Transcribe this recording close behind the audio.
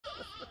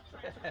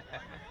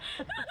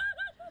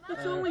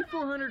It's only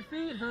 400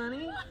 feet,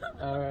 honey.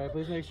 All right,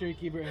 please make sure you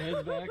keep your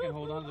heads back and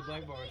hold on to the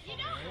black bars. You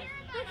don't hear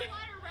about a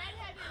lot of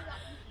redheaded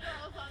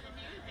girls on the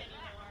news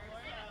anymore,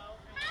 so.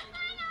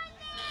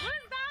 What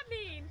does that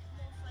mean?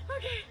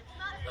 Okay.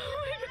 Oh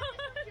my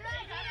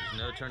god.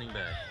 No turning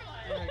back.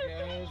 All right,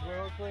 guys, we're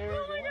all clear. Oh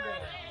my Going god. down,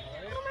 all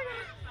right? Oh my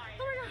god.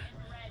 Oh my god.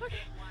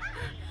 Okay.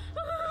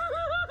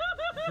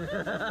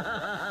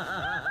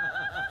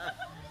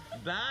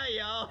 Bye,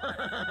 y'all.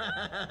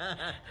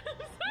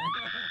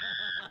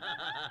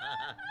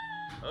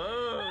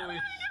 Oh,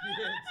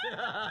 shit.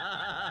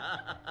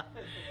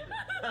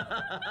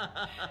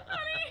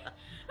 Honey.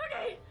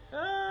 Okay.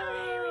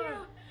 Okay, here we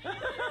go.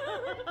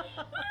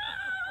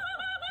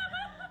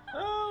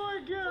 Oh my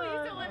god.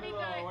 Please don't let me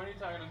die. What are you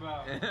talking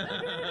about?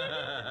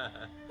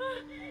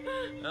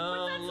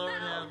 Oh, that Lord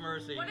smell? have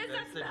mercy. What is That's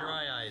that the smell?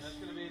 dry That's ice.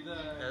 gonna be the.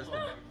 That's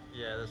the,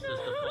 yeah, that's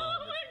just the Oh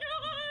fog. my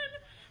god.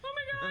 Oh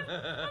my god.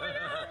 Oh my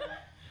god.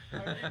 Are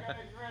you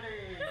guys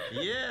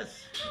ready? Yes.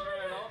 All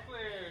right, all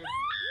clear.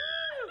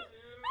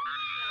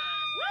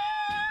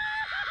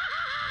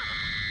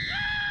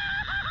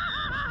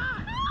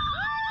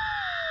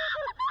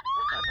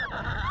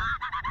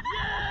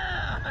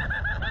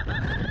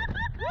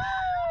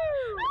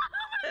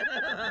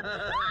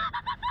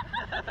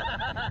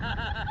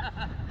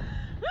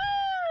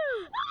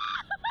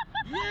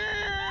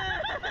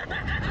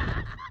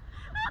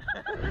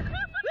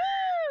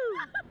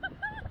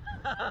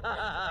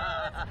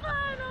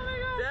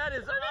 That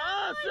is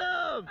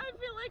awesome! I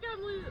feel like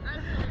I'm losing. I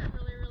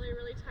feel like I'm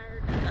really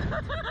tired. That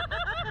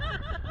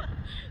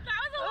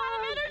was a lot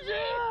of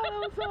energy. That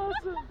was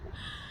awesome.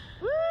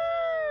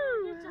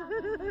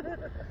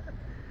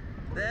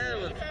 That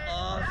was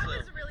awesome. That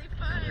was really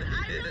fun.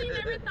 I really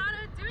never thought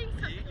of doing You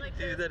something can like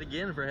do this. that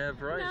again for half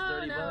price, No,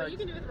 30 no, bucks. you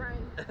can do it with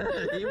Ryan.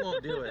 He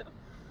won't do it.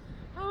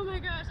 Oh my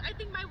gosh, I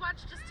think my watch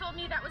just told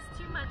me that was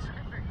too much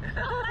effort.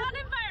 Loud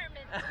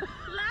environment.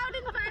 Loud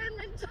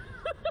environment.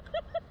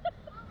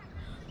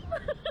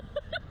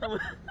 I'm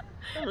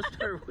gonna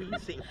start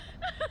wheezing.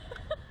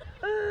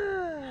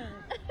 Oh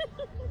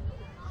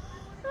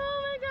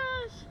my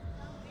gosh.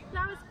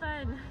 That was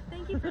fun.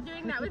 Thank you for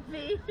doing that with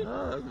me.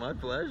 Oh, that was my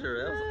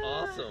pleasure. That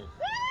was awesome.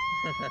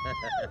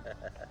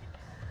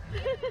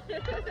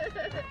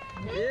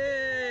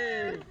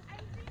 Yay!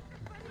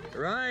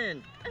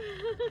 Ryan,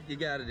 you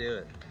gotta do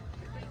it.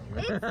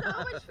 It's so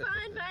much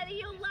fun, buddy.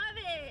 You'll love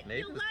it.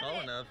 Nathan's You'll love tall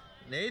it. enough.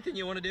 Nathan,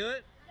 you wanna do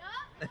it?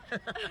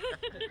 Bentley,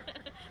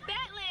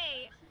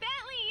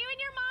 you and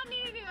your mom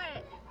need to do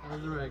it. That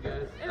was all right,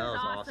 guys. It That was was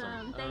awesome.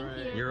 awesome. Thank All right.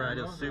 you. You're right,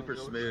 it was super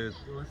smooth.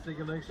 You want to stick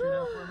your legs straight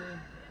out for me?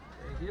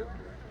 Thank you. All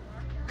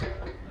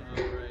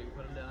right, you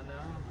put them down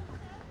now.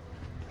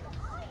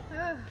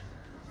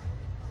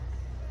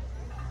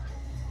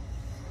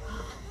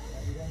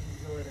 You guys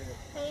enjoyed it.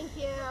 Thank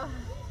you.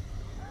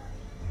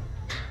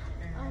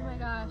 Oh my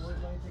gosh.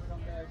 Would like to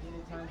come back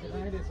anytime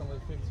tonight. It's only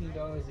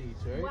 $15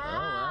 each, right? Wow,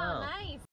 wow. nice.